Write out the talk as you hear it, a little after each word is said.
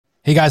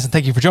Hey guys, and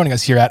thank you for joining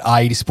us here at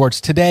I-80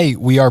 Sports. Today,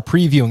 we are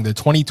previewing the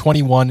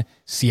 2021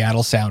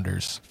 Seattle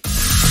Sounders.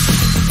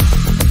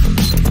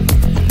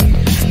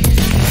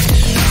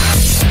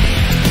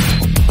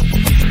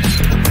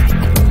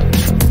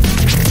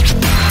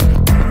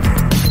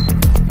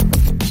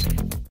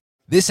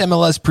 This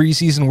MLS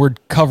preseason, we're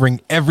covering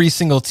every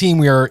single team.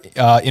 We are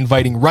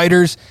inviting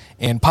writers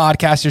and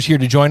podcasters here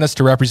to join us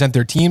to represent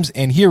their teams.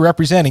 And here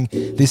representing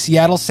the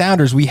Seattle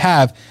Sounders, we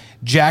have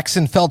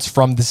Jackson Felts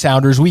from the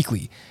Sounders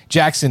Weekly.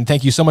 Jackson,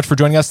 thank you so much for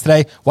joining us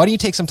today. Why don't you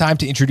take some time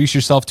to introduce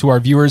yourself to our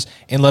viewers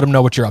and let them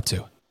know what you're up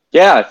to?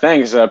 Yeah,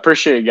 thanks.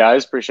 Appreciate it,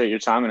 guys. Appreciate your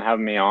time and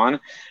having me on.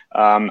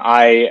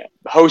 I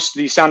host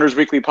the Sounders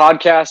Weekly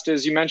podcast,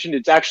 as you mentioned.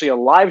 It's actually a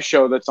live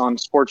show that's on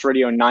Sports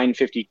Radio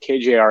 950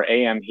 KJR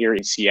AM here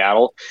in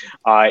Seattle.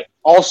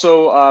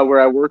 Also,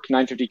 where I work,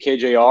 950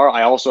 KJR,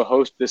 I also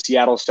host the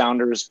Seattle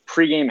Sounders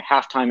pregame,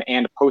 halftime,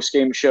 and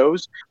postgame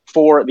shows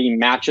for the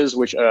matches,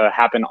 which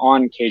happen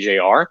on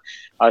KJR.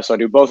 So I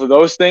do both of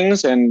those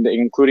things, and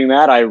including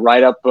that, I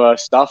write up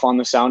stuff on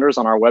the Sounders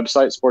on our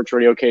website,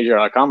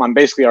 sportsradiokjr.com. I'm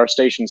basically our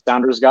station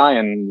Sounders guy,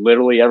 and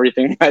literally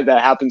everything that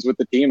happens with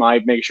the team, I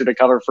make sure to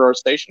cover for our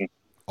station.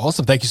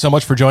 Awesome. Thank you so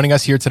much for joining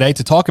us here today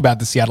to talk about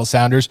the Seattle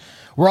Sounders.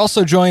 We're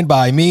also joined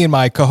by me and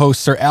my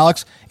co-host, Sir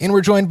Alex, and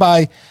we're joined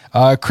by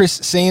Chris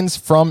Sains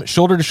from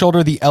Shoulder to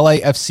Shoulder, the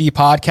LAFC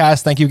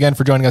podcast. Thank you again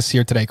for joining us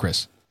here today,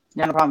 Chris.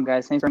 Yeah, no problem,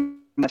 guys. Thanks very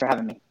much for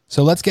having me.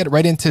 So let's get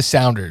right into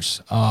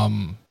Sounders.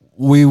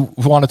 We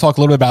want to talk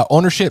a little bit about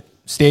ownership,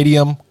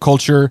 stadium,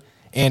 culture,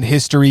 and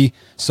history.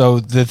 So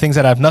the things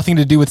that have nothing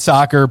to do with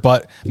soccer,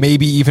 but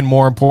maybe even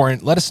more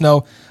important. Let us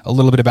know a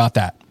little bit about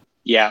that.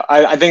 Yeah,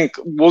 I think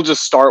we'll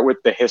just start with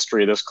the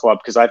history of this club,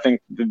 because I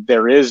think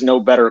there is no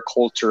better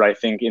culture, I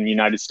think, in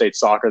United States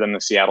soccer than the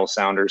Seattle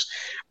Sounders.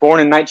 Born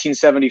in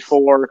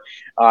 1974,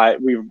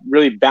 we've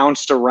really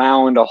bounced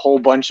around a whole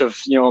bunch of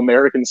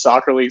American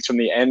soccer leagues from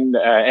the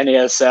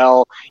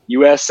NASL.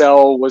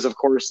 USL was, of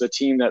course, the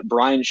team that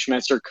Brian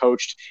Schmetzer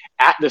coached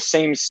at the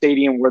same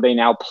stadium where they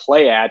now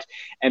play at.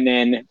 And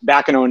then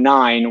back in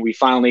 2009, we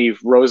finally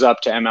rose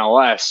up to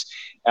MLS.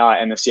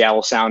 And the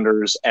Seattle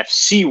Sounders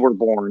FC were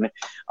born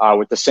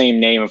with the same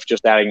name of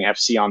just adding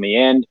FC on the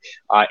end.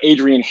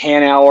 Adrian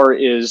Hanauer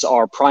is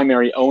our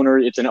primary owner.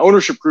 It's an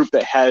ownership group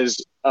that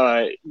has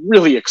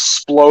really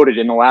exploded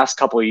in the last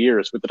couple of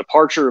years. With the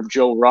departure of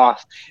Joe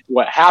Roth,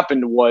 what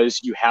happened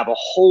was you have a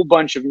whole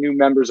bunch of new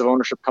members of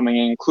ownership coming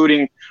in,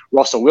 including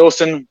Russell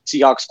Wilson,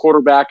 Seahawks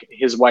quarterback,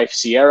 his wife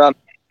Sierra,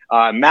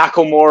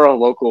 Macklemore, a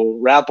local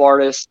rap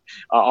artist,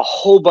 a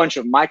whole bunch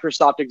of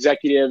Microsoft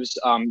executives.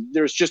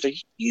 There's just a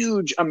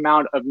huge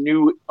amount of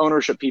new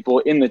ownership people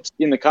in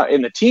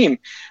the team,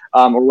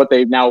 or what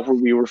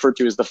we refer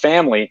to as the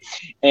family.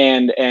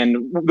 And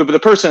the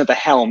person at the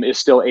helm is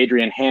still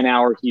Adrian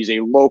Hanauer. He's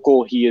a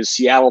local. He is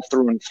Seattle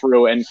through and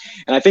through. And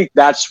I think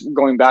that's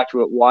going back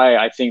to it, why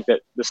I think that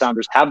the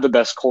Sounders have the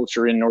best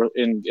culture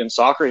in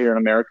soccer here in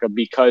America,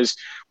 because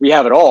we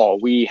have it all.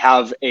 We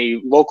have a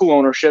local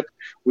ownership.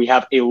 We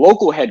have a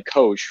local head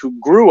coach who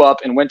grew up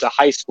and went to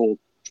high school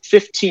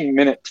 15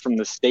 minutes from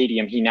the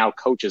stadium he now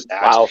coaches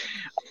at. Wow.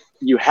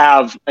 You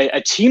have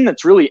a team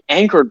that's really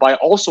anchored by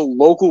also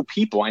local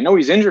people. I know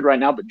he's injured right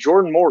now, but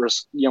Jordan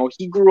Morris,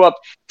 he grew up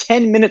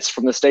 10 minutes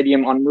from the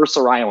stadium on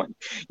Mercer Island.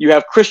 You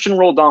have Christian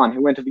Roldan,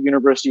 who went to the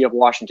University of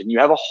Washington. You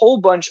have a whole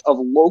bunch of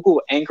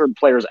local anchored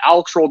players.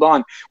 Alex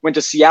Roldan went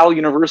to Seattle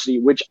University,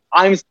 which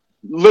I've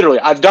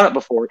done it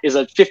before, is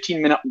a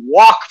 15-minute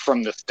walk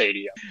from the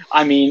stadium.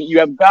 I mean, you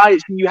have guys,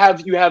 you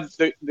have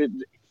the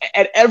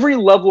at every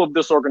level of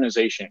this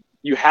organization,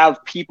 you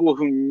have people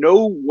who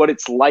know what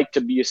it's like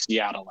to be a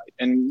Seattleite.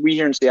 And we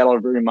here in Seattle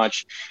are very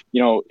much,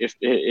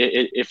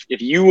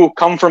 if you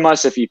come from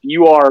us, if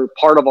you are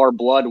part of our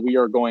blood, we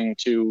are going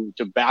to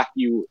back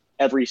you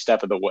every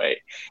step of the way.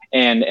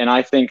 And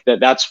I think that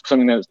that's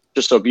something that's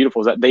just so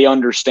beautiful, is that they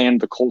understand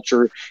the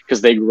culture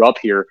because they grew up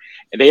here.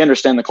 And they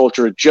understand the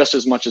culture just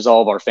as much as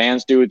all of our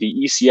fans do. The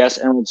ECS,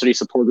 Emerald City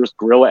Supporters,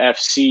 Guerrilla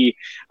FC,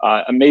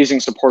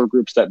 amazing supporter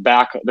groups that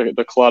back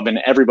the club, and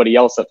everybody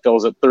else that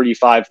fills at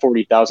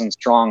 40,000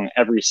 strong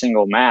every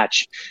single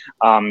match.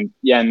 And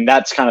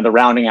that's kind of the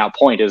rounding out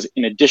point, is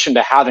in addition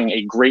to having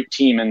a great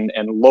team and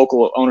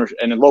local owners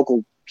and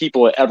local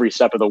people at every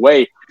step of the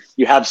way,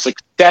 you have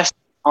success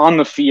on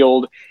the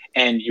field,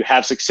 and you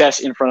have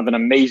success in front of an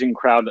amazing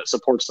crowd that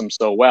supports them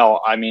so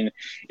well. I mean,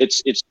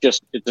 it's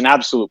an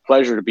absolute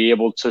pleasure to be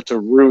able to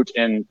root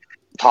and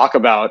talk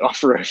about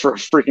for a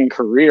freaking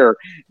career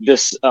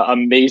this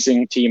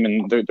amazing team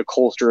and the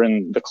culture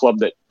and the club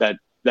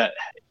that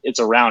it's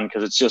around,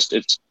 because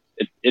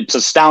it's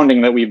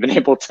astounding that we've been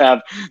able to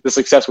have the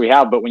success we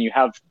have. But when you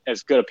have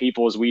as good a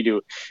people as we do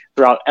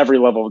throughout every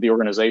level of the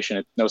organization,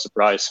 it's no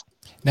surprise.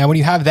 Now, when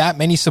you have that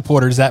many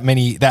supporters, that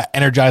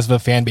energized of a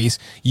fan base,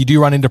 you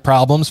do run into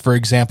problems. For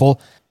example,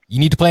 you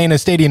need to play in a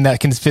stadium that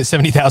can fit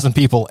 70,000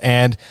 people,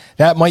 and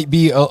that might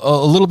be a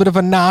little bit of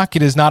a knock.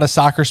 It is not a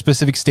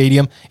soccer-specific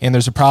stadium, and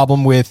there's a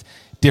problem with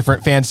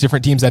different fans,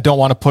 different teams that don't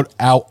want to put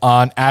out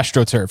on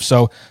AstroTurf.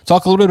 So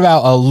talk a little bit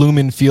about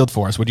Lumen Field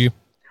for us, would you?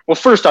 Well,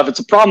 first off, it's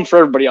a problem for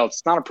everybody else.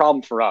 It's not a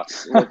problem for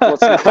us.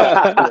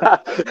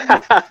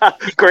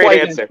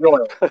 Great answer.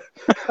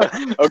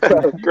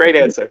 Okay. Great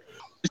answer.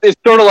 It's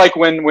sort of like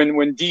when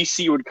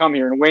DC would come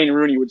here and Wayne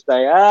Rooney would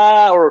say,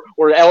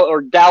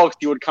 or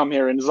Galaxy would come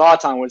here and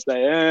Zlatan would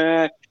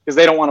say, because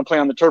they don't want to play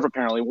on the turf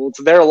apparently. Well,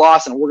 it's their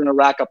loss and we're going to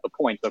rack up the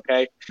points,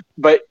 okay?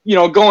 But,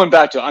 going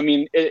back to, I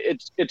mean,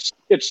 it's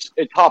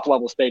a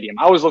top-level stadium.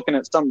 I was looking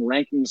at some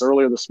rankings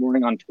earlier this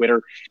morning on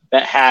Twitter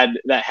that had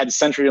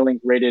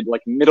CenturyLink rated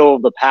like middle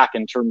of the pack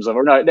in terms of,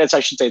 I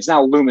should say it's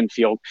now Lumen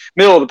Field,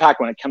 middle of the pack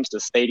when it comes to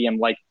stadium.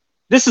 Like,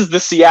 this is the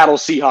Seattle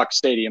Seahawks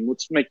Stadium.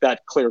 Let's make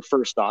that clear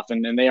first off.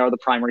 And they are the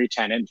primary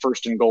tenant.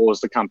 First and Goal is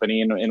the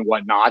company and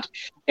whatnot.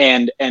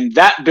 And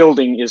that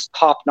building is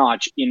top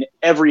notch in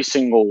every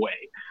single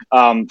way.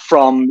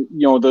 From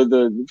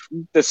the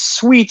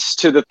suites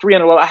to the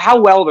 300 level, how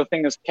well the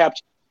thing is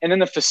kept, and then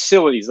the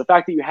facilities, the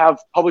fact that you have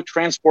public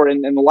transport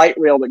and the light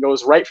rail that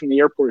goes right from the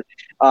airport.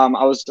 I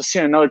was just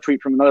seeing another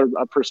tweet from another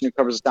person who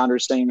covers the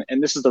Sounders saying,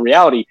 and this is the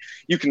reality,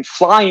 you can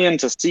fly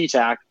into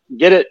SeaTac,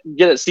 get at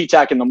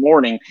SeaTac in the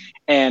morning,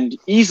 and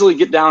easily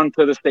get down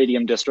to the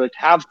stadium district,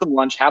 have some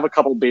lunch, have a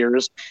couple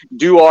beers,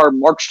 do our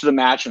march to the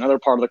match, another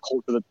part of the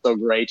culture that's so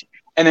great,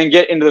 and then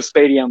get into the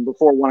stadium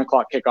before 1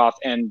 o'clock kickoff,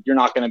 and you're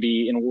not going to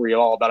be in worry at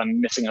all about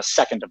missing a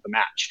second of the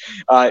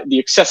match. The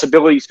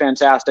accessibility is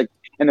fantastic.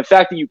 And the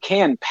fact that you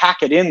can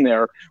pack it in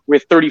there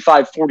with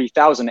 35,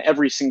 40,000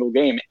 every single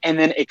game and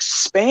then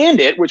expand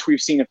it, which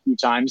we've seen a few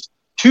times,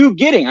 to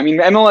getting, I mean,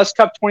 the MLS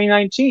Cup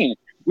 2019,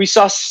 we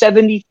saw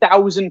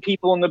 70,000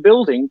 people in the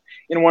building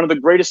in one of the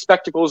greatest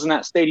spectacles in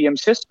that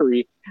stadium's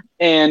history.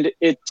 And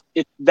it's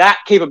that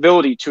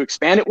capability to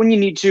expand it when you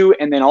need to,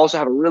 and then also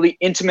have a really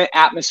intimate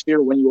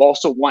atmosphere when you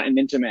also want an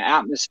intimate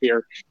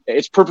atmosphere.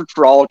 It's perfect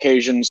for all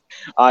occasions.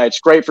 It's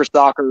great for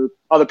soccer.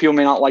 Other people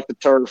may not like the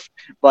turf,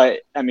 but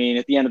I mean,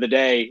 at the end of the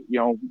day,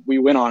 we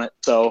win on it.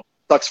 So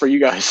sucks for you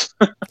guys.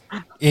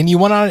 And you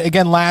went on it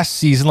again last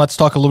season. Let's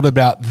talk a little bit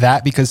about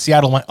that, because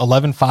Seattle went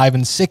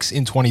 11-5-6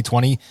 in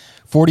 2020,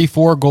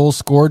 44 goals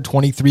scored,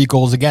 23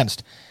 goals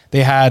against.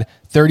 They had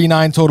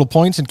 39 total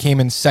points and came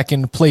in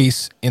second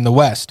place in the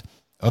West.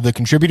 Of the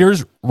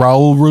contributors,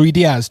 Raul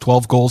Ruidiaz,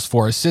 12 goals,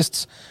 4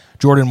 assists.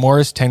 Jordan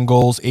Morris, 10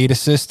 goals, 8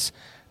 assists.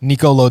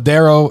 Nico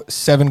Lodero,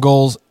 7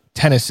 goals,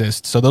 10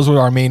 assists. So those were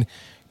our main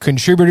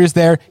contributors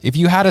there. If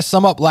you had to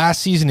sum up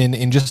last season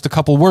in just a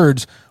couple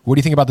words, what do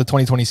you think about the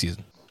 2020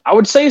 season? I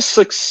would say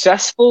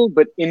successful,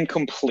 but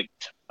incomplete.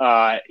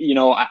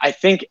 I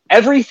think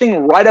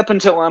everything right up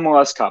until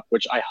MLS Cup,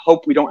 which I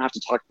hope we don't have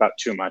to talk about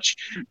too much,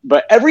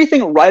 but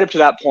everything right up to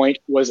that point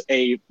was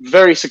a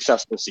very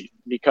successful season,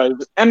 because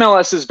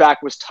MLS's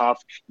back was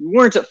tough. You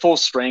weren't at full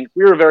strength.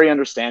 We were very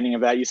understanding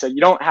of that. You said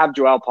you don't have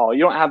Joao Paulo.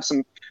 You don't have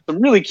some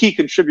really key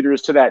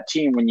contributors to that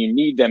team when you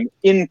need them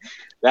in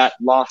that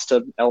loss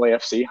to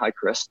LAFC. Hi,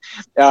 Chris.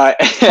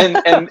 And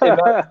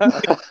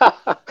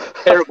that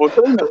terrible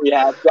thing that we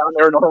had down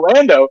there in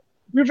Orlando.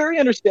 We were very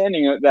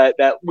understanding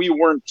that we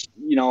weren't,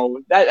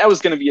 that was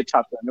going to be a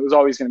tough one. It was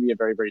always going to be a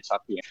very, very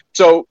tough game.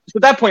 So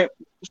at that point,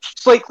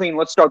 slate clean,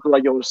 let's start the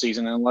regular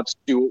season and let's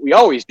do what we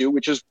always do,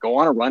 which is go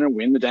on a run and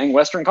win the dang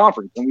Western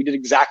Conference. And we did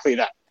exactly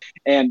that.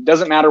 And it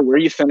doesn't matter where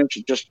you finish,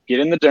 just get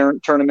in the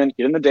tournament,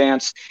 get in the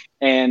dance,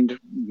 and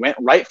went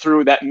right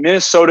through that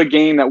Minnesota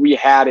game that we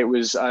had. It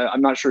was,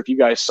 I'm not sure if you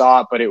guys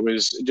saw it, but it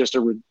was just a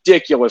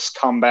ridiculous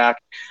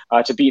comeback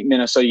to beat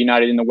Minnesota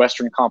United in the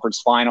Western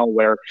Conference Final,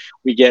 where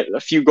we get a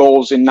few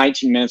goals in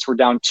 19 minutes. We're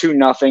down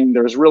 2-0.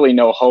 There's really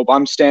no hope.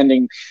 I'm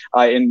standing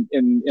in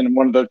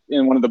one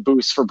of the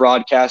booths for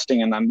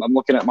broadcasting, and I'm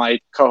looking at my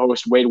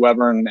co-host Wade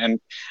Weber, and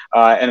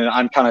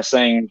I'm kind of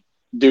saying,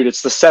 dude,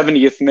 it's the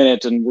 70th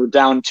minute and we're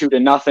down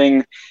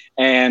 2-0,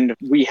 and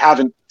we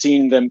haven't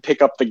seen them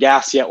pick up the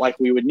gas yet like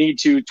we would need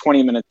to.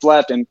 20 minutes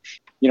left, and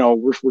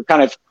we're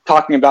kind of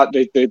talking about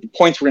the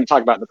points we're going to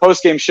talk about in the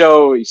post-game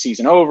show,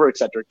 season over, et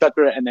cetera,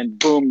 and then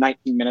boom,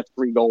 19 minutes,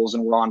 3 goals,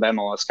 and we're on to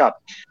MLS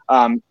Cup.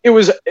 It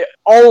was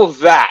all of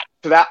that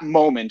to that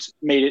moment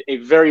made it a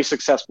very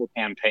successful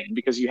campaign,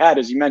 because you had,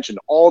 as you mentioned,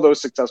 all those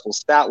successful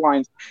stat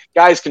lines,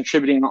 guys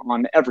contributing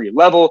on every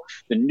level.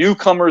 The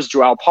newcomers,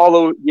 Joao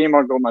Paulo,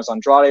 Yeimar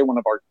Gomez-Andrade, one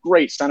of our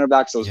great center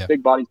backs, those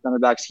big body center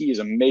backs, he is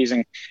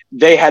amazing.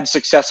 They had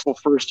successful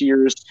first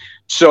years.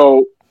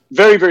 So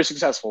very, very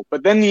successful.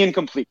 But then the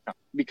incomplete comes,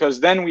 because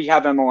then we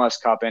have MLS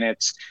Cup and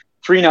it's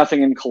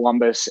 3-0 in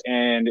Columbus,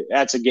 and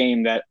that's a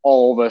game that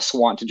all of us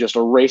want to just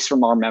erase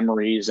from our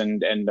memories,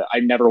 and I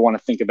never want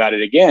to think about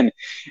it again.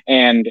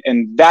 And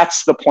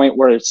that's the point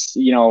where it's,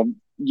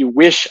 you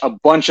wish a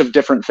bunch of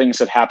different things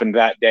had happened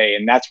that day,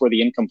 and that's where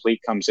the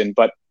incomplete comes in.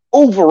 But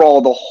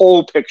overall, the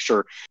whole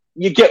picture,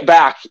 you get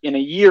back in a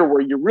year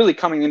where you're really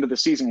coming into the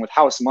season with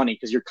house money,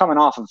 because you're coming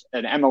off of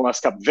an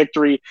MLS Cup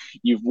victory.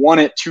 You've won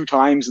it 2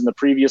 times in the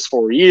previous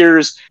 4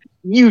 years.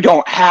 You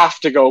don't have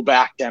to go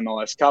back to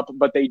MLS Cup,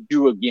 but they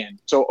do again.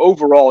 So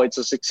overall, it's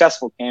a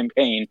successful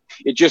campaign.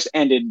 It just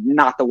ended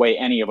not the way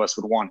any of us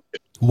would want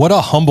it. What a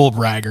humble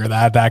bragger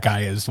that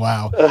guy is.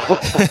 Wow.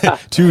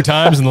 2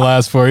 times in the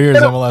last 4 years,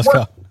 MLS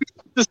Cup.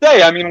 to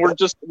say. I mean, we're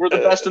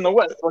the best in the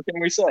West. What can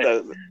we say?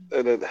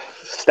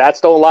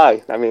 Stats don't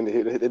lie. I mean,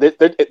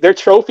 their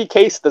trophy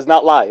case does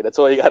not lie. That's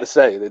all you got to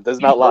say. It does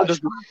not lie.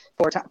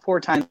 Four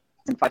times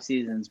in 5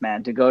 seasons,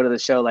 man, to go to the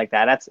show like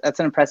that. That's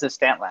an impressive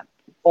stat line.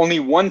 Only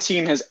one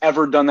team has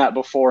ever done that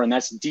before, and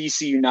that's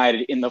DC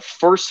United in the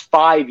first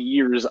 5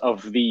 years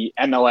of the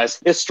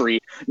MLS history,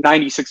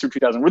 96 through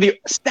 2000. We're the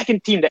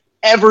second team to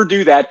ever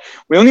do that.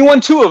 We only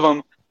won 2 of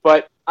them,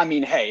 but I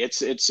mean, hey,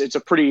 it's a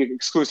pretty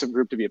exclusive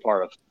group to be a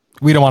part of.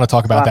 We don't want to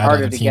talk about that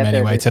other team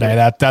anyway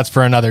today. That's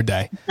for another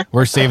day.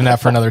 We're saving that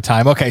for another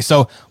time. Okay,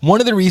 so one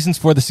of the reasons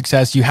for the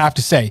success, you have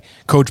to say,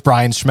 Coach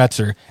Brian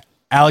Schmetzer.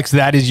 Alex,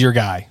 that is your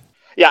guy.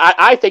 Yeah,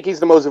 I think he's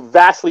the most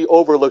vastly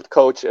overlooked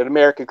coach, an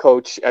American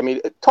coach. I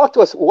mean, talk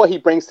to us what he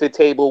brings to the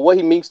table, what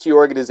he means to your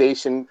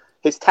organization,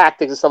 his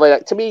tactics and stuff like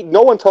that. To me,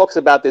 no one talks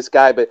about this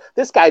guy, but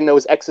this guy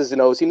knows X's and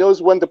O's. He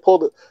knows when to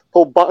pull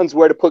buttons,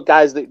 where to put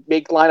guys that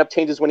make lineup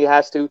changes when he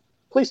has to.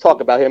 Please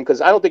talk about him, because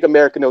I don't think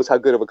America knows how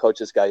good of a coach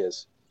this guy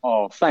is.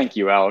 Oh, thank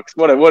you, Alex.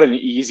 What an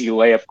easy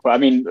layup. I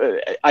mean,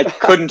 I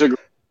couldn't agree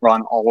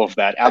on all of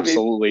that.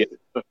 Absolutely.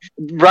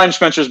 Brian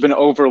Schmetzer's been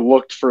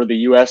overlooked for the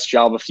U.S.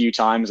 job a few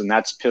times, and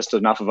that's pissed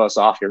enough of us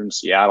off here in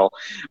Seattle.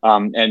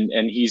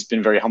 And he's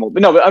been very humble.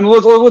 But no, but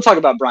we'll talk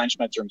about Brian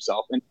Schmetzer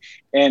himself.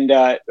 And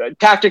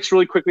tactics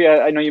really quickly.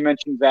 I know you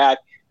mentioned that.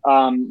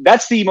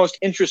 That's the most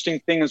interesting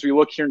thing as we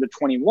look here into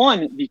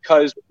 21,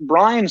 because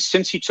Brian,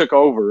 since he took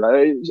over,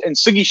 and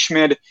Sigi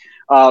Schmid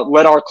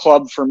led our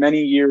club for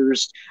many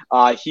years.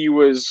 He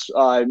was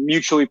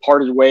mutually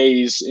parted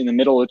ways in the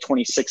middle of the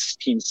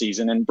 2016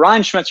 season, and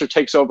Brian Schmetzer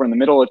takes over in the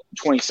middle of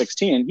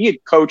 2016. And he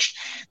had coached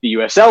the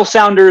USL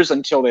Sounders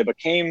until they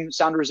became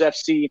Sounders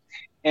FC,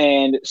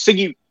 and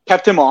Sigi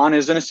kept him on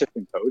as an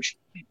assistant coach,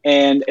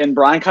 and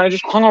Brian kind of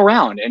just hung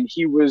around, and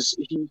he's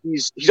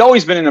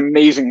always been an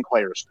amazing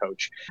players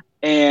coach.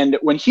 And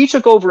when he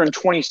took over in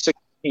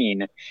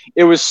 2016,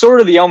 it was sort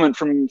of the element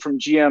from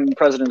GM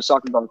President of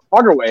Soccer Bob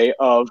Fagerway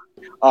of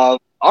all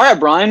right,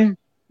 Brian,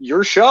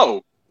 your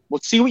show.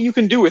 Let's see what you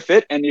can do with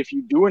it, and if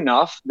you do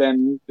enough,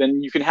 then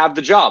you can have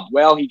the job.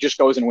 Well, he just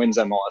goes and wins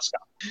MLS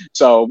Cup,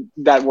 so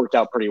that worked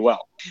out pretty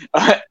well.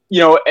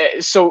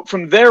 So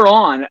from there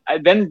on,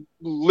 then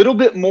little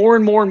bit more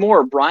and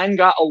more, Brian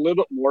got a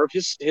little bit more of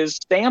his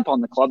stamp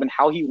on the club and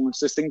how he wants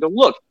this thing to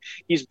look.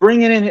 He's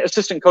bringing in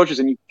assistant coaches,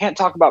 and you can't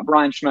talk about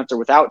Brian Schmetzer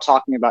without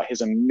talking about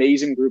his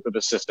amazing group of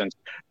assistants.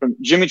 From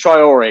Jimmy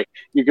Traore,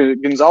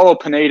 Gonzalo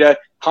Pineda,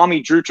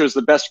 Tommy Drucha is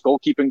the best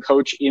goalkeeping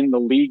coach in the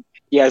league.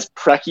 He has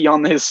Preki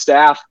on his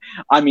staff.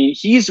 I mean,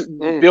 he's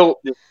built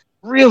this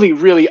really,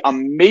 really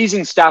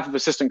amazing staff of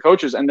assistant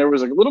coaches. And there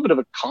was a little bit of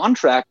a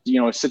contract,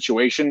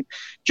 situation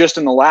just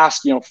in the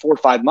last, 4 or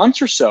 5 months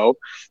or so.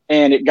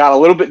 And it got a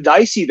little bit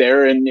dicey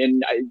there.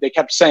 And they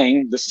kept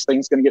saying this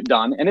thing's going to get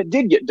done. And it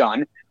did get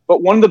done.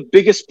 But one of the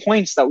biggest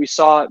points that we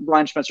saw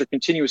Brian Schmetzer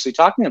continuously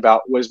talking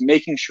about was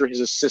making sure his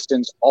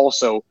assistants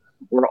also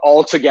were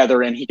all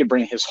together and he could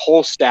bring his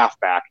whole staff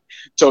back.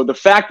 So the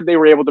fact that they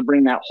were able to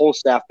bring that whole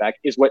staff back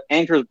is what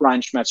anchors Brian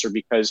Schmetzer,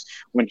 because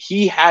when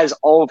he has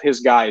all of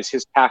his guys,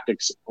 his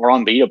tactics are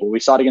unbeatable. We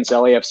saw it against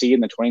LAFC in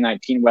the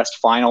 2019 West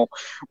Final,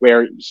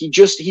 where he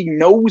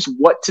knows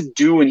what to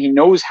do and he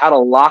knows how to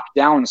lock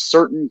down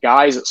certain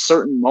guys at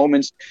certain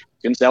moments.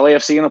 Against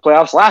LAFC in the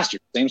playoffs last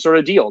year, same sort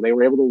of deal. They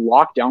were able to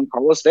lock down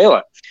Carlos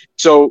Vela.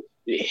 So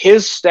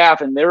his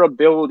staff and their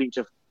ability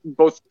to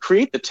both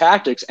create the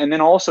tactics and then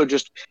also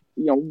just,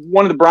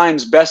 one of the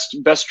Brian's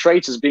best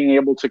traits is being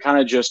able to kind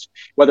of just,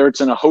 whether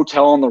it's in a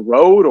hotel on the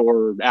road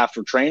or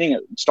after training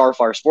at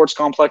Starfire Sports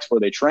Complex where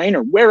they train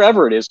or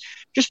wherever it is,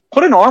 just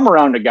put an arm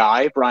around a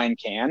guy, Brian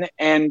can,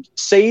 and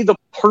say the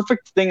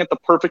perfect thing at the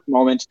perfect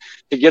moment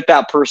to get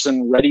that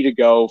person ready to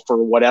go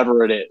for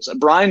whatever it is.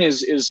 Brian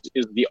is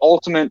the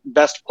ultimate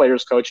best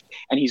players coach,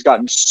 and he's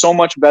gotten so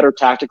much better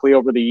tactically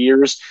over the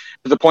years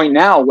to the point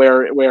now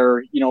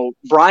where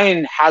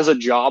Brian has a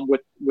job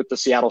with the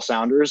Seattle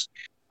Sounders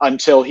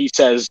until he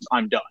says,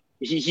 I'm done.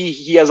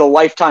 He has a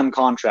lifetime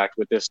contract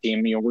with this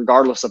team,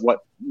 regardless of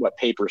what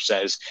paper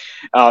says.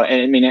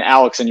 And I mean,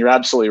 Alex, and you're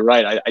absolutely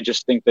right. I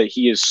just think that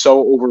he is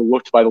so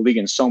overlooked by the league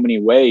in so many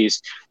ways.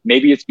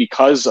 Maybe it's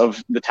because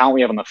of the talent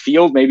we have on the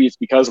field. Maybe it's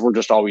because we're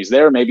just always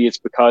there. Maybe it's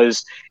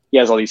because he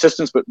has all the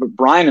assistants. But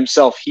Brian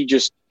himself,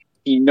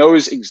 he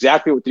knows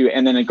exactly what to do.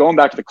 And then going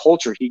back to the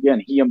culture,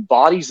 he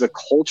embodies the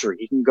culture.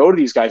 He can go to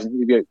these guys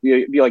and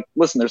be like,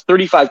 listen, there's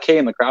 35K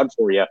in the crowd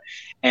for you.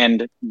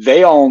 And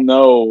they all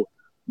know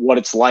what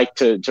it's like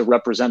to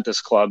represent this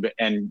club.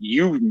 And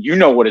you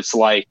know what it's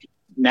like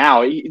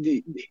now.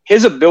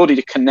 His ability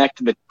to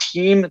connect the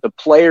team, the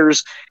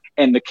players,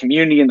 and the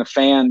community and the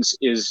fans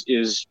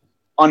is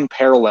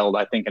unparalleled,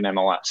 I think, in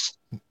MLS.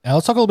 Now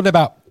let's talk a little bit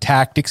about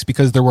tactics,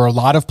 because there were a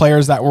lot of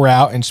players that were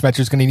out, and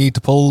Schmetzer's going to need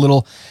to pull a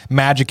little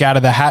magic out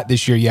of the hat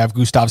this year. You have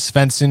Gustav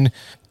Svensson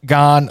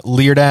gone,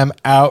 Leerdam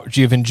out,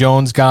 Giovin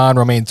Jones gone,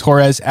 Romain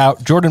Torres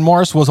out. Jordan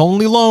Morris was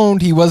only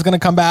loaned. He was going to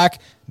come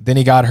back. Then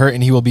he got hurt,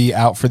 and he will be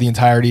out for the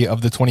entirety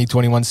of the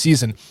 2021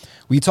 season.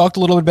 We talked a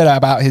little bit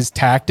about his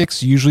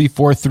tactics, usually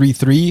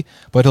 4-3-3,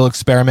 but he'll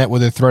experiment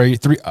with a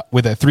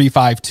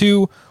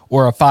 3-5-2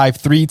 or a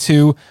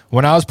 5-3-2.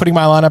 When I was putting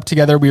my lineup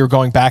together, we were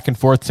going back and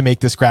forth to make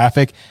this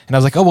graphic, and I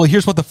was like, oh, well,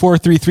 here's what the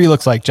 4-3-3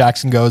 looks like.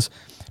 Jackson goes,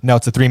 no,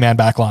 it's a 3-man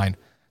back line. I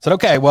said,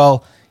 okay,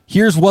 well,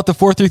 here's what the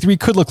 4-3-3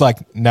 could look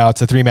like. No,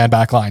 it's a 3-man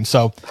back line.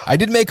 So I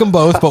did make them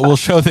both, but we'll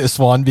show this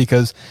one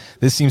because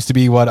this seems to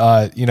be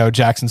what,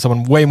 Jackson,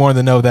 someone way more in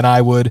the know than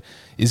I would,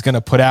 is going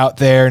to put out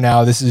there.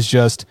 Now, this is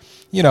just,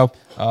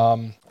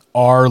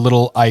 our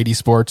little ID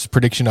Sports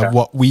prediction of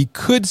what we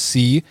could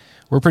see.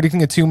 We're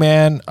predicting a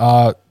 2-man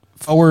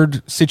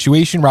forward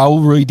situation.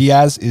 Raul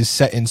Ruidiaz is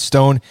set in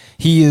stone.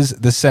 He is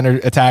the center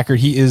attacker.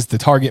 He is the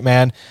target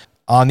man.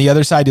 On the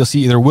other side, you'll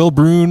see either Will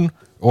Bruin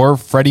or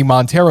Fredy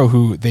Montero,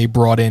 who they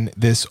brought in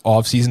this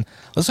offseason.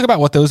 Let's talk about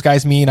what those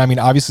guys mean. I mean,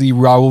 obviously,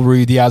 Raul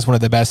Ruidiaz, one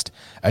of the best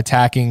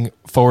attacking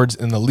forwards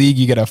in the league.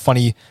 You get a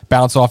funny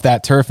bounce off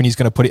that turf, and he's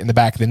going to put it in the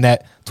back of the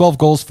net. 12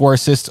 goals, 4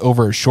 assists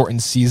over a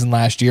shortened season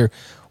last year.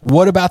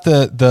 What about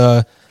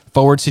the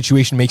forward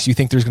situation makes you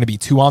think there's going to be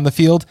 2 on the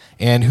field,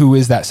 and who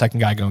is that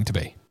second guy going to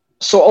be?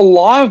 So a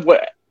lot of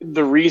what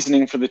the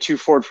reasoning for the 2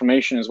 forward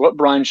formation is what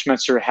Brian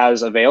Schmetzer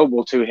has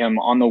available to him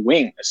on the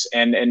wings.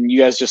 And you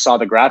guys just saw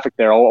the graphic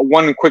there.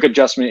 One quick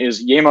adjustment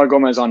is Yeimar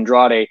Gomez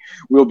Andrade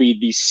will be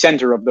the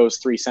center of those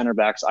 3 center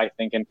backs, I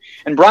think. And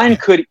Brian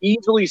could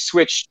easily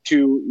switch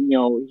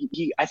to,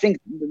 I think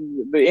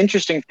the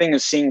interesting thing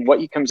is seeing what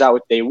he comes out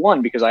with day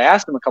one, because I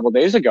asked him a couple of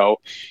days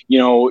ago,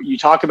 you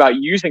talk about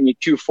using a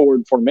 2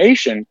 forward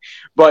formation,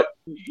 but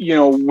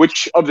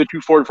which of the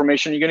 2 forward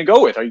formation are you going to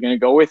go with? Are you going to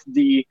go with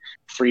the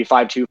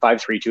 3-5-2,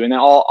 5-3-2, and then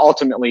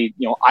ultimately,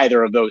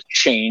 either of those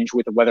change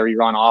with whether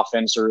you're on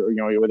offense or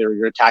whether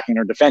you're attacking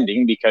or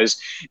defending, because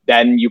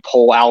then you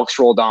pull Alex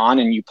Roldan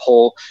and you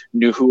pull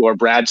Nuhu or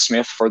Brad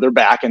Smith further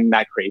back, and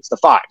that creates the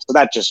 5. So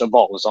that just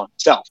evolves on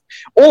itself.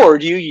 Or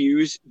do you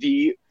use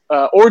the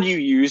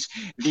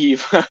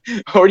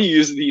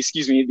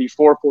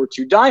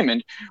 4-4-2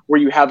 diamond,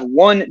 where you have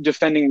one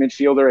defending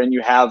midfielder and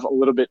you have a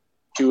little bit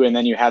 2, and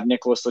then you have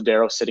Nicholas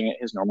Ladero sitting at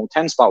his normal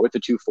 10 spot with the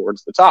 2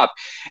 forwards at the top.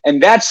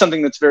 And that's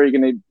something that's very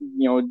going to,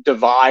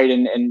 divide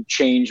and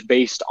change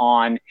based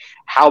on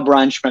how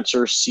Brian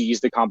Schmetzer sees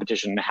the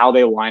competition and how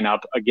they line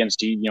up against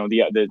the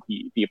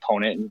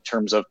opponent in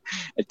terms of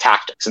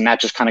tactics. And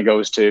that just kind of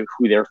goes to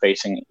who they're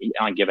facing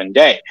on a given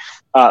day.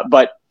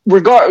 But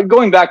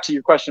going back to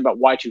your question about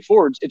why 2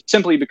 forwards, it's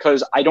simply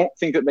because I don't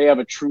think that they have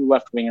a true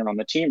left winger on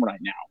the team right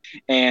now.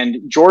 And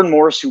Jordan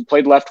Morris, who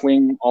played left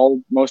wing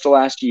most of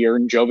last year,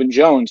 and Jovan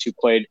Jones, who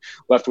played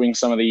left wing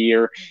some of the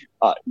year,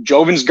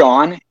 Jovan's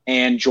gone,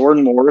 and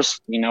Jordan Morris,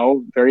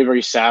 very,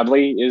 very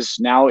sadly, is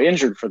now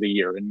injured for the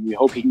year. And we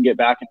hope he can get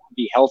back and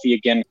be healthy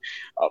again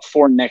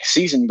for next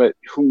season, but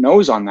who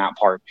knows on that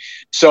part.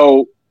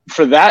 So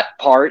for that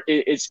part,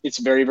 it's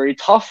very, very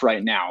tough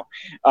right now.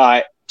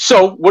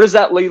 So what does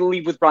that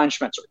leave with Brian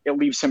Schmetzer? It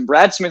leaves him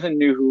Brad Smith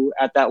and Nuhu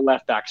at that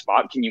left back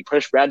spot. Can you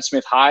push Brad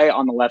Smith high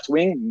on the left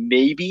wing?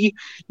 Maybe.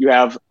 You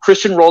have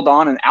Christian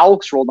Roldan and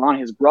Alex Roldan,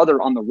 his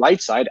brother, on the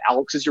right side.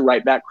 Alex is your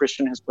right back.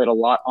 Christian has played a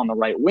lot on the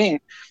right wing.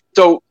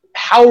 So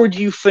how would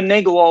you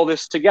finagle all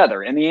this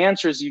together? And the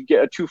answer is you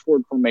get a 2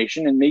 forward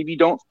formation, and maybe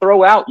don't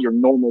throw out your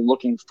normal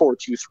looking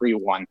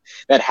 4-2-3-1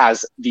 that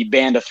has the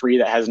band of 3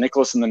 that has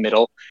Nicholas in the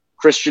middle,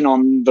 Christian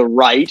on the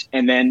right,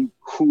 and then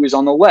who is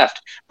on the left.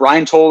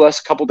 Brian told us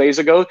a couple days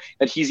ago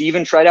that he's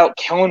even tried out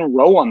Kellen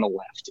Rowe on the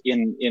left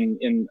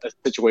in a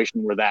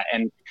situation where that,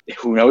 and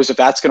who knows if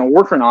that's going to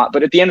work or not.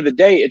 But at the end of the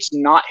day, it's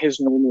not his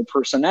normal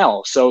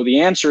personnel. So the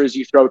answer is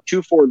you throw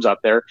 2 forwards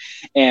up there,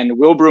 and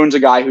Will Bruin's a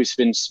guy who's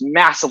been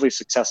massively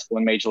successful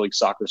in Major League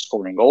Soccer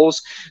scoring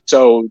goals.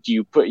 So do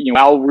you put,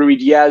 Raul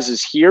Ruidiaz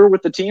is here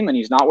with the team and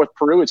he's not with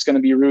Peru, it's going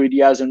to be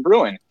Ruidiaz and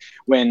Bruin.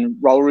 When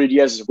Raul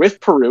Ruidiaz is with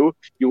Peru,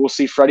 you will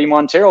see Fredy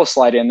Montero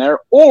slide in there,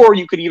 or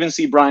you could even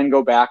see Brian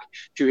go back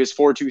to his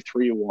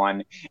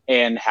 4-2-3-1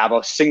 and have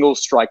a single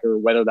striker,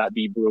 whether that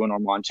be Bruin or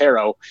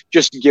Montero,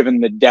 just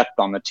given the depth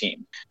on the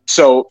team.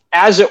 So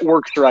as it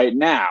works right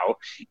now,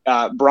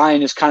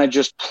 Brian is kind of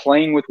just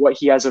playing with what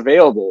he has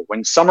available.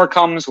 When summer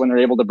comes, when they're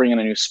able to bring in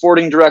a new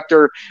sporting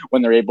director,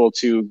 when they're able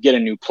to get a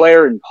new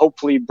player and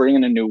hopefully bring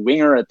in a new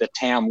winger at the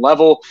TAM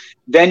level,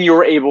 then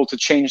you're able to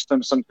change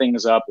some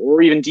things up,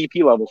 or even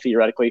DP level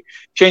theoretically,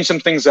 change some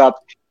things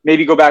up,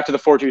 maybe go back to the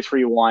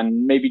 4-2-3-1,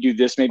 maybe do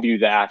this, maybe do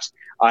that,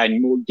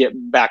 and we'll get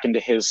back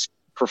into his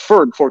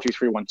preferred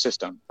 4-2-3-1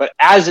 system. But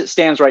as it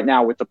stands right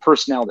now with the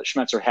personnel that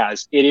Schmetzer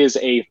has, it is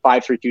a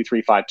 5-3-2,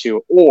 3-5-2,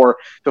 or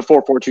the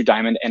 4-4-2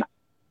 diamond, and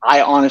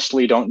I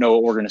honestly don't know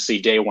what we're going to see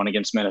day one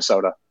against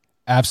Minnesota.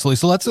 Absolutely.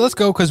 So let's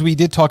go, because we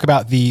did talk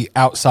about the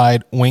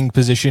outside wing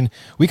position.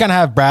 We kind of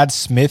have Brad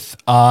Smith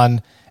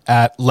on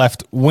at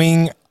left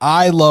wing.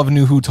 I love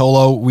Nuhu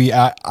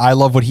Tolo. I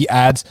love what he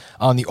adds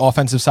on the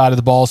offensive side of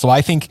the ball. So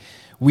I think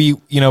we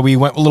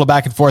went a little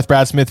back and forth,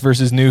 Brad Smith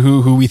versus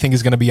Nuhu, who we think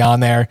is going to be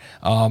on there.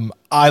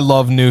 I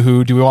love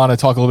Nuhu. Do we want to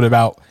talk a little bit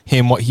about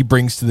him, what he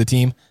brings to the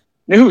team?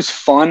 Nuhu's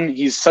fun.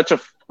 He's such an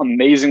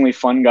amazingly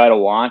fun guy to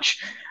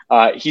watch.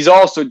 He's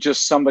also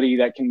just somebody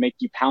that can make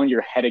you pound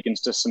your head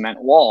against a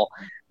cement wall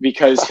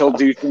because he'll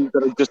do things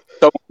that are just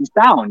so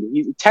sound.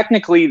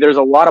 Technically, there's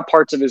a lot of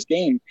parts of his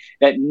game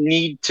that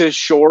need to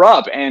shore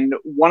up, and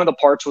one of the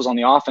parts was on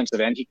the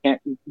offensive end.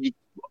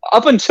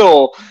 Up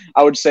until,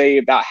 I would say,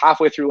 about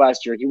halfway through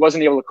last year, he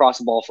wasn't able to cross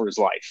the ball for his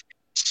life.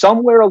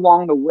 Somewhere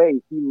along the way,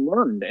 he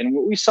learned. And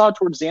what we saw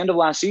towards the end of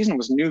last season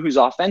was Nuhu's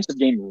offensive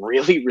game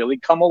really, really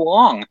come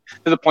along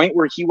to the point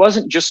where he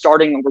wasn't just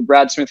starting over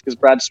Brad Smith because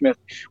Brad Smith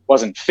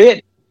wasn't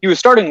fit. He was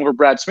starting over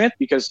Brad Smith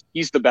because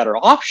he's the better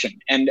option.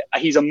 And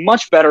he's a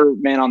much better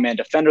man-on-man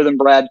defender than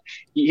Brad.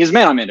 His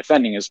man-on-man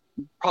defending is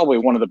probably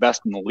one of the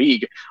best in the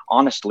league,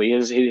 honestly.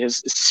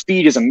 His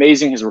speed is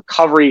amazing. His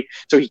recovery,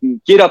 so he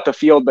can get up the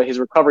field, but his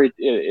recovery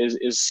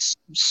is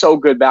so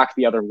good back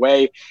the other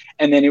way.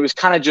 And then it was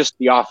kind of just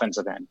the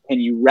offensive end. Can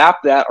you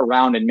wrap that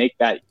around and make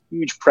that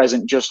huge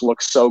present just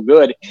look so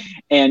good?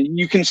 And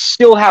you can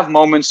still have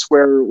moments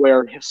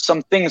where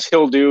some things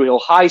he'll do, he'll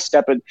high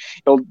step it,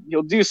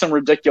 he'll do some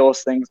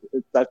ridiculous things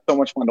that's so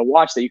much fun to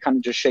watch that you kind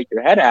of just shake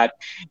your head at,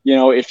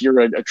 if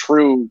you're a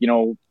true,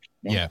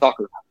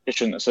 soccer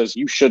competition that says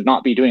you should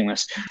not be doing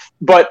this.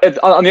 But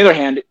on the other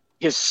hand,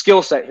 his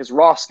skill set, his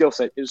raw skill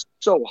set is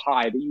so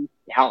high that you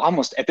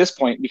almost at this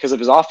point, because of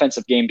his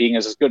offensive game being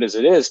as good as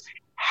it is,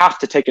 have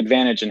to take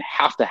advantage and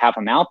have to have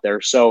him out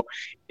there. So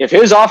if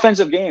his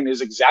offensive game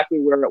is exactly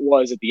where it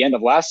was at the end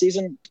of last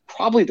season,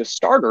 probably the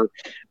starter.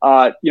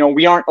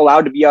 We aren't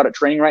allowed to be out at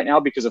training right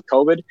now because of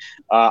COVID.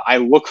 I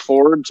look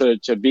forward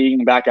to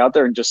being back out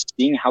there and just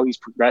seeing how he's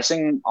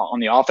progressing on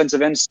the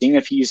offensive end, seeing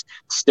if he's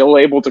still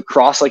able to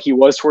cross like he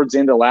was towards the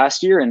end of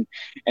last year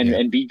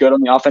and be good on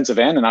the offensive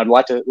end. And I'd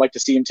like to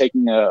see him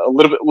taking a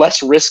little bit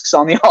less risks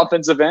on the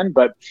offensive end.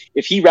 But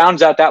if he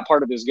rounds out that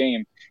part of his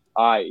game,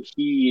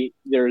 the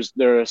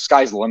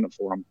sky's the limit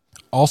for him.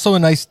 Also a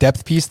nice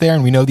depth piece there,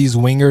 and we know these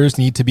wingers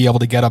need to be able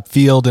to get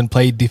upfield and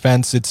play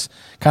defense. It's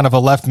kind of a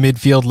left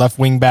midfield, left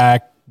wing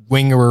back,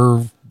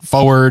 winger,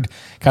 forward,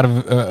 kind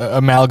of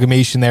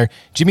amalgamation there.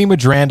 Jimmy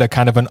Medranda,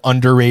 kind of an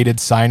underrated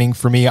signing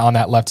for me on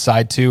that left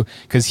side too,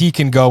 because he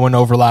can go and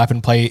overlap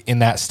and play in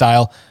that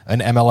style,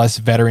 an MLS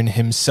veteran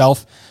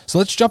himself. So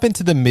let's jump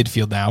into the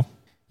midfield now.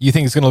 You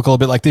think it's going to look a little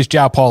bit like this?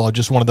 João Paulo,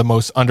 just one of the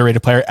most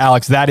underrated players.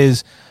 Alex, that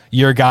is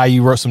your guy.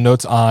 You wrote some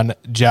notes on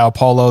João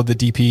Paulo, the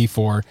DP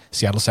for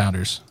Seattle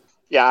Sounders.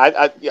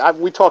 Yeah,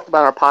 we talked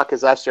about our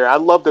podcast last year. I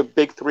love the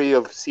big three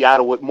of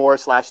Seattle with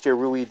Morris last year,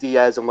 Rui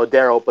Diaz, and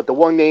Lodeiro. But the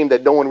one name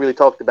that no one really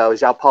talked about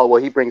is João Paulo,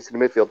 what he brings to the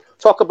midfield.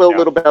 Talk a little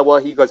bit about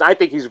what he goes. I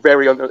think he's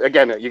very,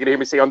 again, you're going to hear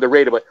me say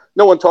underrated, but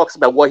no one talks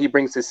about what he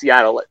brings to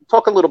Seattle.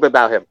 Talk a little bit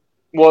about him.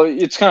 Well,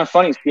 it's kind of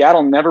funny.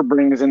 Seattle never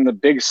brings in the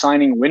big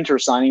winter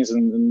signings,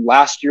 and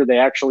last year they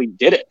actually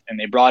did it. And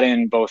they brought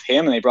in both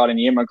him and they brought in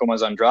Yema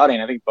Gomez Andrade,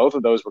 and I think both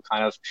of those were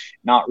kind of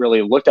not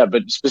really looked at.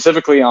 But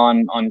specifically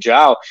on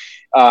João,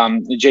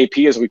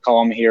 JP as we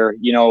call him here,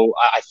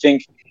 I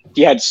think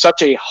he had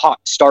such a hot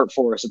start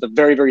for us at the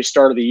very, very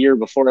start of the year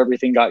before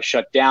everything got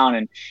shut down.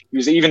 And he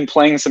was even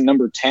playing some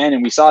number 10,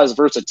 and we saw his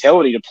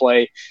versatility to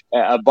play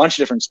a bunch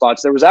of different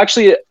spots. There was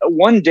actually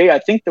one day, I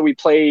think, that we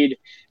played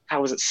 –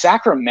 was it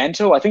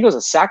Sacramento? I think it was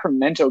a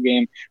Sacramento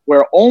game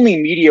where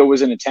only media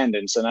was in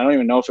attendance, and I don't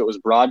even know if it was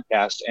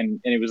broadcast. And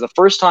it was the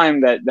first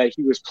time that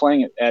he was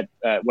playing at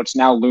what's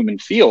now Lumen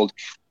Field,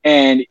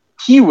 and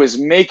he was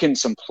making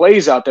some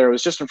plays out there. It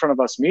was just in front of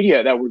us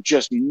media that were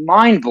just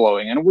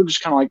mind-blowing, and we're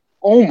just kind of like,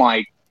 oh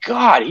my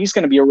God, he's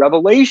going to be a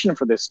revelation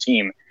for this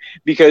team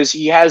because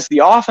he has the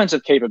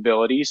offensive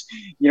capabilities,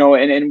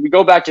 and we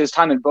go back to his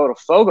time in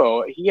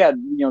Botafogo. He had,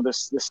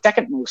 the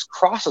second most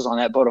crosses on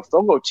that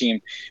Botafogo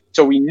team.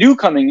 So we knew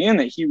coming in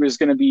that he was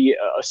going to be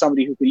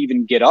somebody who could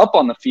even get up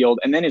on the field,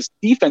 and then his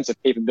defensive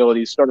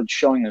capabilities started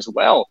showing as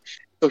well.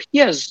 So he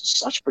has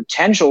such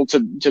potential to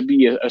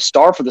be a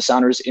star for the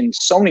Sounders in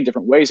so many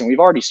different ways, and we've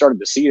already started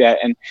to see that.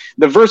 And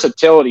the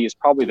versatility is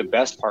probably the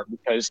best part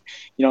because,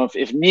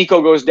 if Nico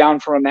goes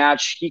down for a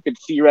match, he could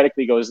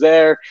theoretically goes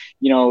there.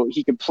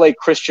 He could play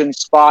Christian's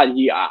spot.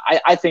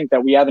 I think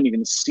that we haven't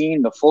even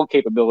seen the full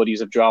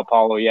capabilities of João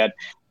Paulo yet.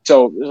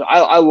 So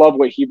I love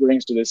what he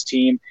brings to this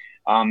team.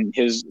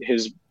 His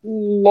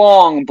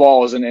long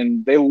balls,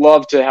 and they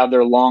love to have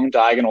their long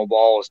diagonal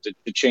balls to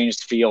change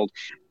the field.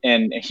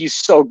 And he's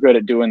so good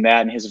at doing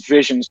that, and his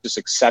vision's just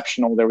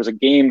exceptional. There was a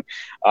game,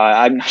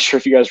 I'm not sure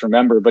if you guys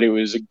remember, but it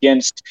was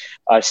against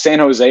San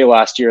Jose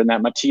last year in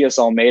that Matias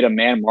Almeida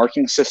man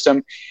marking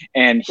system,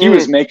 and he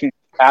was making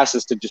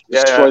passes to just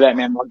destroy that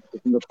man marking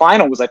system. The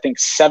final was, I think,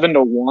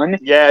 7-1.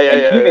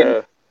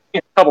 Yeah.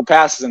 A couple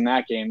passes in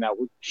that game that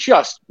were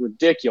just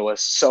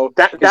ridiculous. So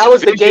that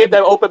was the game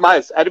that opened my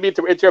eyes. I didn't mean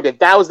to interrupt you.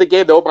 That was the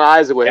game that opened my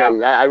eyes with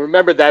him. I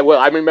remember that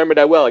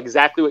well.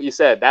 Exactly what you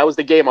said. That was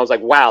the game. I was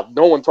like, wow,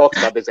 no one talks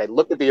about this guy.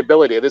 Look at the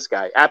ability of this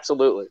guy.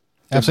 Absolutely.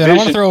 Absolutely. I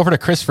want to throw over to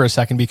Chris for a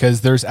second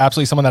because there's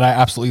absolutely someone that I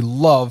absolutely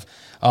love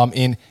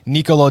in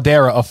Nico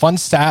Lodeiro. A fun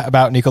stat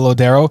about Nico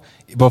Lodeiro,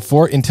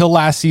 until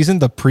last season,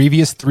 the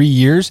previous 3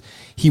 years,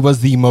 he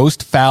was the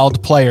most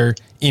fouled player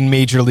in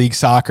Major League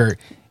Soccer.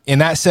 And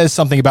that says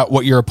something about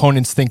what your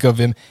opponents think of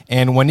him.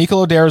 And when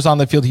Nico Lodeiro is on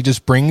the field, he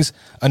just brings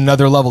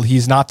another level.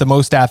 He's not the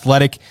most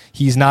athletic.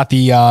 He's not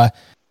the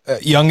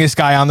youngest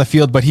guy on the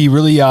field, but he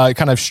really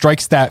kind of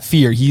strikes that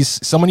fear. He's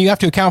someone you have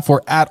to account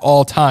for at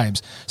all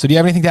times. So do you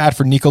have anything to add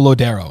for Nico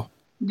Lodeiro?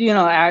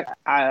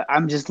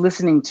 I'm just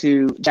listening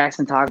to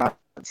Jackson talk about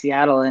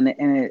Seattle, and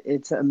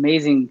it's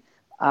amazing.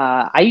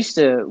 I used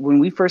to, when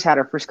we first had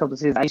our first couple of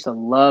seasons, I used to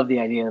love the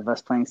idea of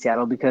us playing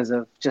Seattle because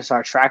of just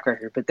our track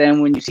record. But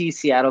then when you see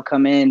Seattle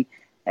come in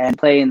and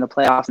play in the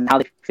playoffs and how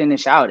they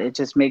finish out, it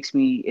just makes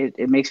me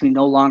it makes me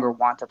no longer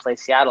want to play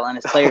Seattle. And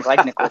it's players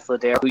like Nicolas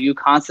Lodeiro who you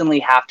constantly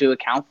have to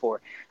account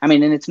for. I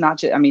mean, and it's not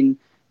just, I mean,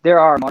 there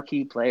are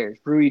marquee players.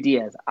 Rui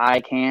Diaz,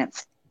 I can't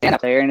stand that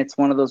player, and it's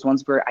one of those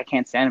ones where I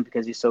can't stand him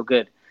because he's so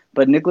good.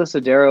 But Nicolas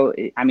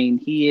Lodeiro, I mean,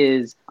 he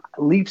is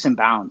leaps and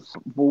bounds.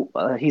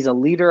 He's a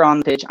leader on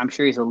the pitch. I'm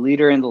sure he's a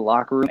leader in the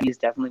locker room. He's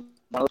definitely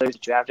one of those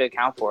that you have to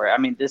account for. I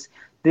mean,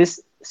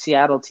 this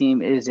Seattle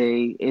team is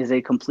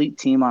a complete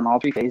team on all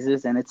three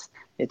phases, and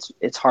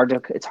it's hard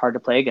to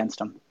play against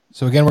them.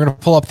 So again, we're going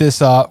to pull up this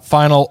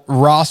final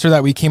roster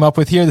that we came up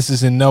with here. This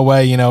is in no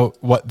way,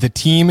 what the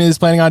team is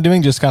planning on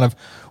doing, just kind of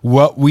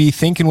what we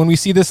think. And when we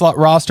see this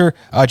roster,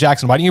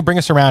 Jackson, why don't you bring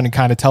us around and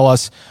kind of tell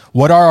us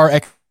what are our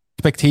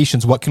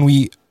expectations? What can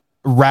we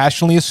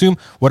rationally assume?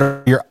 What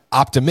are your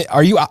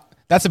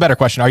that's a better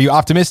question. Are you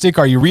optimistic?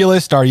 Are you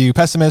realist? Are you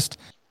pessimist?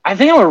 I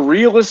think I'm a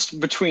realist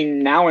between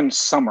now and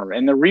summer.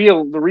 And the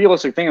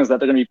realistic thing is that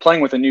they're going to be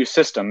playing with a new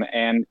system,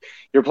 and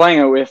you're playing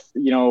it with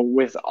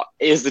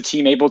is the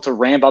team able to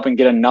ramp up and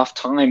get enough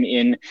time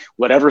in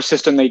whatever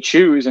system they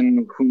choose?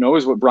 And who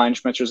knows what Brian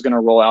Schmetzer is going to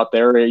roll out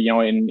there,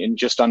 in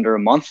just under a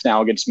month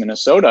now against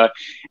Minnesota.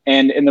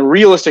 And the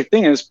realistic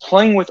thing is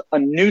playing with a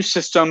new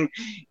system,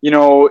 in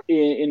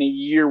a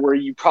year where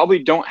you probably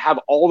don't have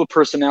all the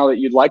personnel that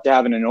you'd like to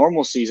have in a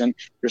normal season.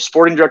 Your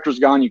sporting director's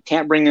gone. You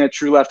can't bring in a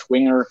true left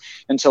winger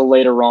until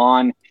later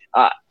on.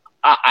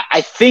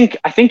 I think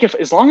if,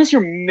 as long as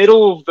you're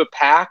middle of the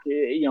pack,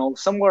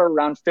 somewhere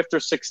around 5th or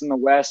 6th in the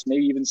West,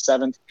 maybe even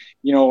 7th,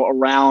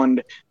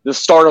 around the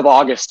start of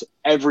August,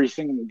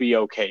 everything will be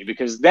okay.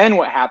 Because then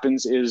what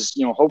happens is,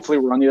 hopefully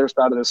we're on the other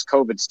side of this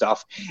COVID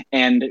stuff,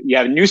 and you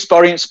have a new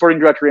sporting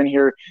director in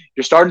here.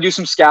 You're starting to do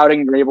some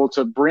scouting. You're able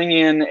to bring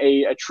in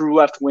a true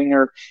left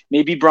winger.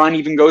 Maybe Brian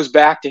even goes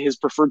back to his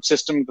preferred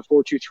system, the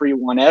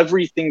 4-2-3-1.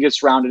 Everything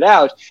gets rounded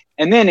out.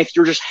 And then if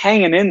you're just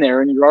hanging in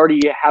there and you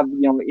already have,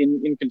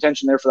 in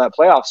contention there for that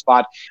playoff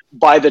spot,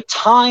 by the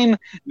time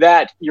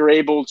that you're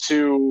able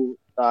to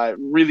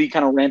really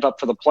kind of ramp up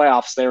for the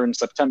playoffs there in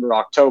September,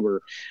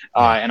 October,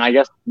 and I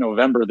guess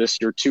November this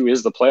year too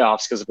is the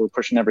playoffs because we're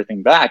pushing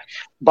everything back.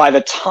 By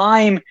the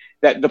time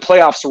that the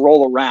playoffs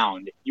roll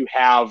around, you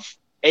have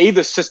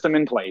the system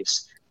in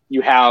place.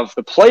 You have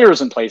the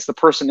players in place, the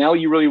personnel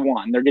you really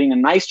want. They're getting a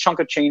nice chunk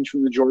of change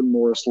from the Jordan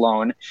Morris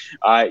loan.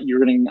 You're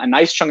getting a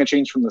nice chunk of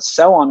change from the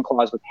sell-on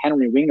clause with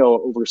Henry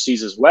Wingo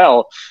overseas as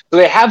well. So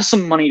they have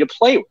some money to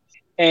play with.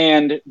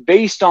 And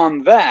based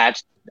on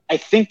that, I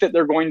think that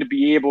they're going to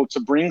be able to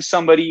bring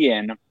somebody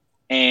in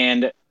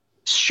and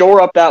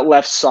shore up that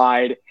left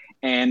side.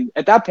 And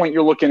at that point,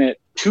 you're looking at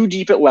 2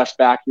 deep at left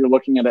back. You're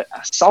looking at a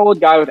solid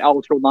guy with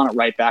Alex Roldan at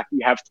right back.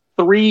 You have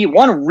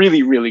one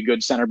really, really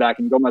good center back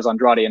in Gomez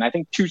Andrade, and I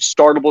think 2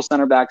 startable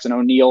center backs in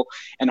O'Neal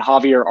and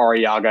Javier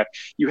Arriaga.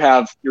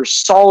 You're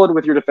solid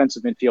with your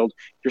defensive midfield.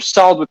 You're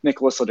solid with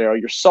Nicolas Lodeiro.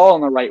 You're solid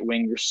on the right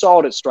wing. You're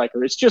solid at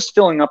striker. It's just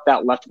filling up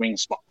that left wing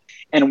spot.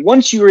 And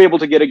once you're able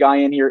to get a guy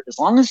in here, as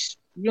long as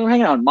you're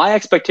hanging on, my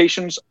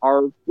expectations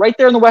are right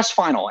there in the West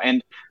Final.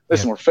 And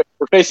listen,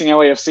 we're facing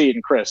LAFC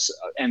and Chris,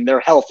 and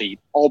they're healthy.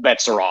 All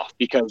bets are off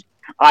because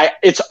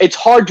it's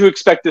hard to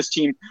expect this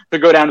team to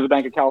go down to the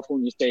Banc of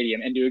California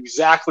Stadium and do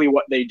exactly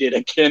what they did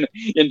again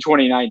in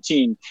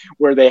 2019,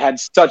 where they had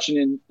such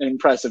an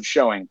impressive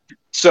showing.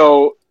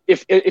 So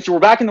if we're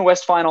back in the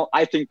West Final,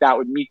 I think that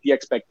would meet the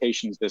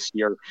expectations this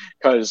year.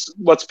 Because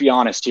let's be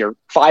honest here,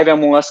 5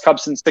 MLS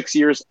Cups in 6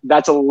 years,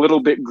 that's a little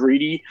bit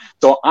greedy.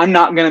 So I'm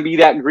not going to be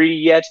that greedy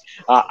yet.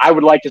 I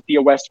would like to see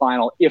a West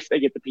Final if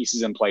they get the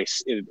pieces in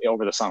place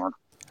over the summer.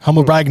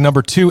 Humble brag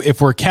number 2,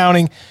 if we're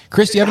counting.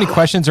 Chris, do you have any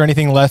questions or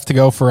anything left to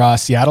go for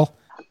Seattle?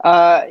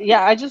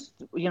 I just,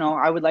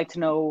 I would like to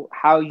know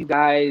how you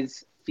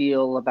guys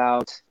feel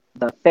about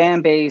the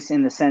fan base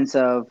in the sense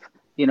of,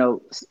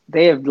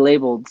 they have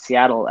labeled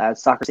Seattle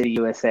as Soccer City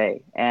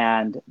USA.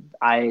 And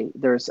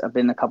there's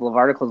been a couple of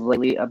articles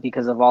lately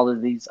because of all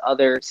of these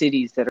other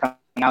cities that are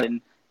coming out,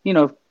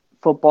 and,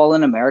 football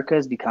in America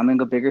is becoming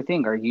a bigger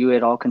thing. Are you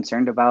at all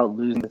concerned about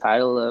losing the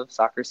title of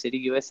Soccer City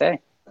USA?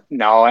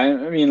 No,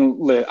 I mean,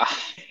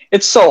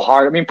 it's so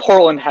hard. I mean,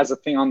 Portland has a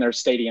thing on their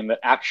stadium that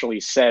actually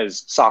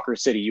says Soccer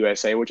City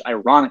USA, which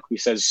ironically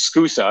says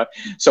SCUSA.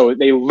 So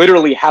they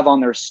literally have on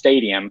their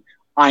stadium,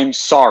 "I'm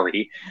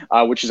sorry,"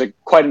 which is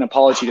quite an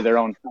apology to their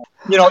own.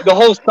 the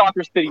whole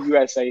Soccer City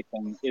USA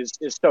thing is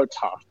so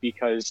tough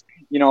because,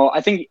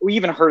 I think we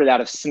even heard it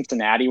out of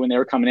Cincinnati when they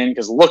were coming in,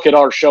 because look at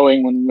our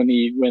showing when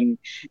the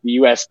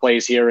US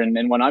plays here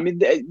and when, I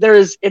mean,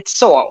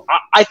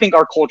 I think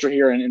our culture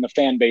here and the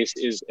fan base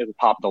is at the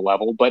top of the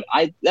level, but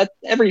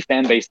every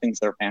fan base thinks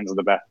their fans are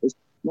the best. It's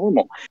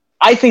normal.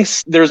 I think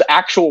there's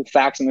actual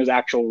facts and there's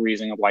actual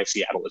reasoning of why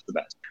Seattle is the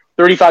best.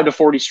 35 to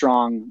 40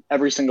 strong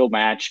every single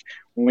match.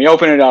 When we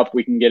open it up,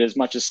 we can get as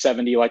much as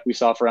 70 like we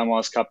saw for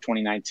MLS Cup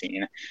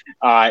 2019.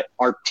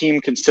 Our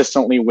team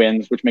consistently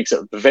wins, which makes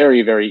it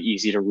very, very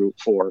easy to root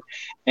for.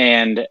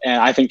 And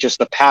I think just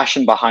the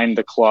passion behind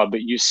the club,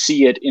 you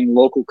see it in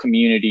local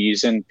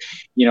communities. And,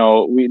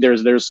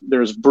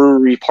 there's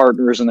brewery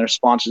partners and their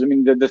sponsors. I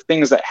mean, the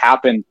things that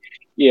happen,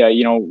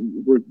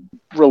 we're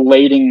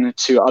relating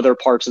to other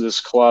parts of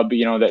this club,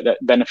 that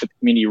benefit the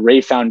community.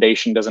 Ray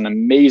Foundation does an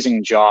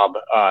amazing job.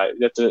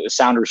 That's a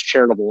Sounders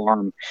charitable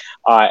arm.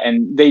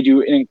 And they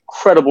do an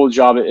incredible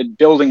job at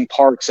building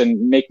parks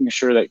and making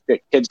sure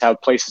that kids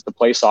have places to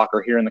play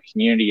soccer here in the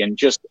community, and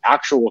just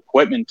actual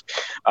equipment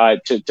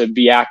to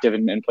be active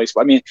and play.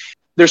 I mean,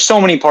 there's so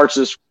many parts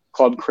of this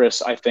club,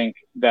 Chris, I think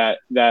that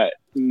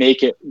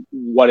make it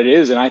what it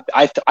is. And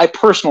I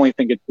personally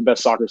think it's the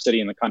best soccer city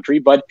in the country,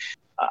 but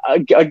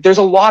there's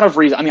a lot of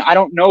reasons. I mean, I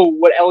don't know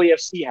what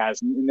LAFC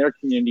has in their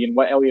community and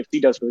what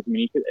LAFC does for the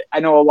community. I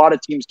know a lot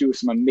of teams do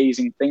some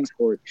amazing things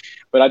for it,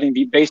 but I think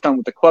based on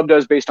what the club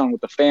does, based on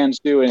what the fans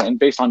do, and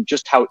based on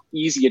just how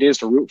easy it is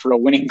to root for a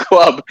winning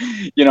club,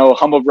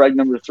 humble brag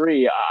number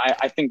 3,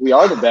 I think we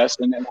are the best.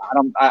 And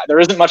there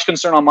isn't much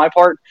concern on my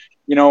part.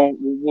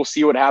 We'll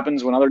see what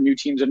happens when other new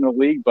teams enter the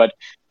league, but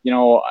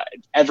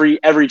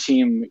every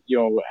team,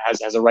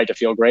 has a right to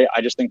feel great.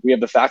 I just think we have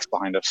the facts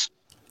behind us.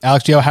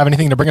 Alex, do you have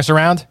anything to bring us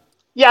around?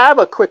 Yeah, I have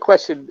a quick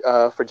question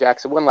for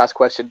Jackson. One last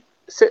question.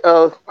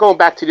 Going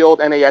back to the old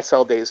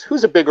NASL days,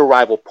 who's a bigger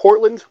rival,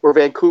 Portland or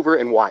Vancouver,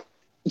 and why?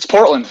 It's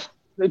Portland.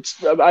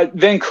 It's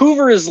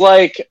Vancouver is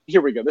like,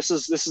 here we go. This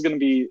is going to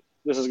be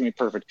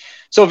perfect.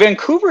 So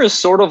Vancouver is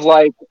sort of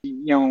like,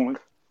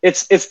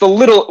 it's the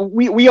little,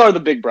 we are the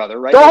big brother,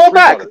 right? Don't hold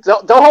back.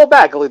 Don't hold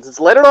back.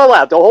 Just let it all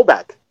out. Don't hold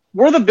back.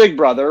 We're the big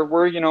brother.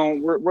 We're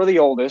the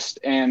oldest,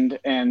 and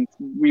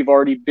we've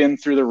already been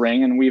through the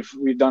ring, and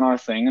we've done our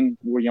thing, and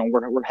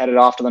we're headed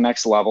off to the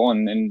next level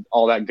and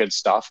all that good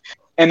stuff.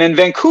 And then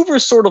Vancouver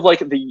is sort of like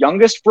the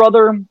youngest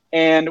brother,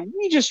 and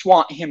we just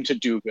want him to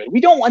do good.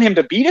 We don't want him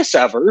to beat us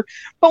ever,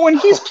 but when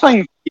he's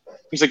playing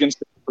games against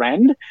a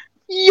friend,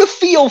 you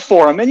feel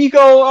for him and you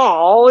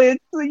go,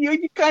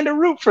 you kind of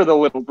root for the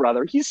little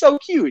brother. He's so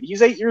cute.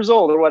 He's 8 years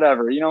old or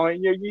whatever.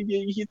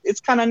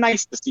 It's kind of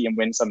nice to see him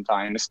win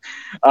sometimes,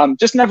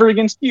 just never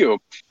against you.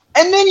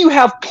 And then you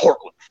have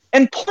Portland.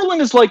 And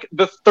Portland is like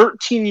the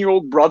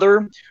 13-year-old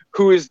brother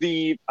who is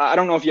I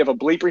don't know if you have a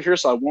bleeper here,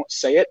 so I won't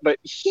say it, but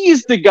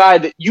he's the guy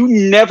that you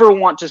never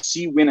want to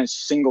see win a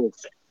single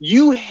thing.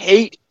 You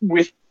hate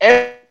with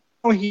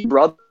every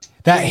brother.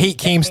 That hate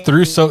came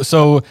through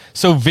so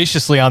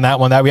viciously on that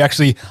one that we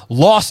actually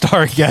lost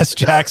our guest,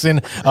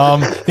 Jackson.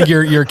 I think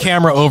your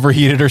camera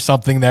overheated or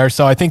something there.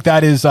 So I think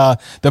that is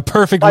the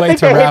perfect way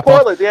to wrap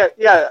up. Portland.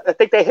 Yeah. I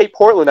think they hate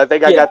Portland. I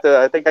think I got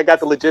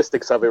the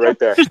logistics of it right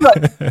there. Good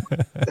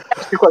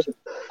question.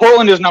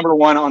 Portland is number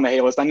 1 on the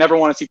hate list. I never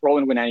want to see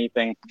Portland win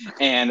anything.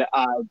 And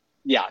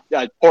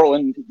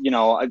Portland,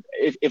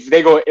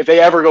 if they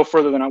ever go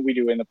further than we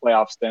do in the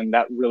playoffs, then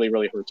that really,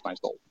 really hurts my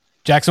soul.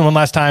 Jackson, one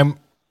last time.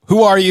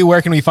 Who are you?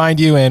 Where can we find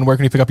you? And where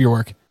can we pick up your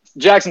work?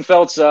 Jackson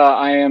Feltz.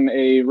 I am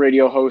a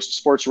radio host,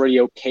 sports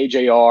radio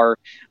KJR.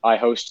 I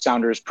host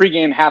Sounders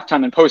pregame,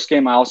 halftime, and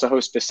postgame. I also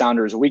host the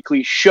Sounders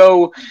weekly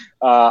show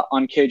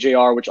on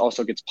KJR, which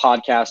also gets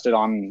podcasted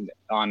on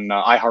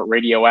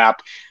iHeartRadio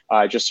app.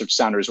 Just search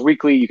Sounders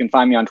Weekly. You can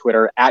find me on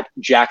Twitter at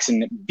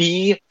Jackson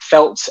B.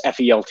 Feltz,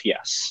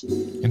 Felts.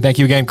 And thank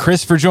you again,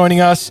 Chris, for joining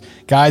us.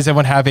 Guys,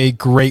 everyone have a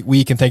great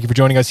week, and thank you for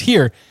joining us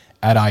here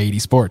at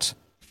I-80 Sports.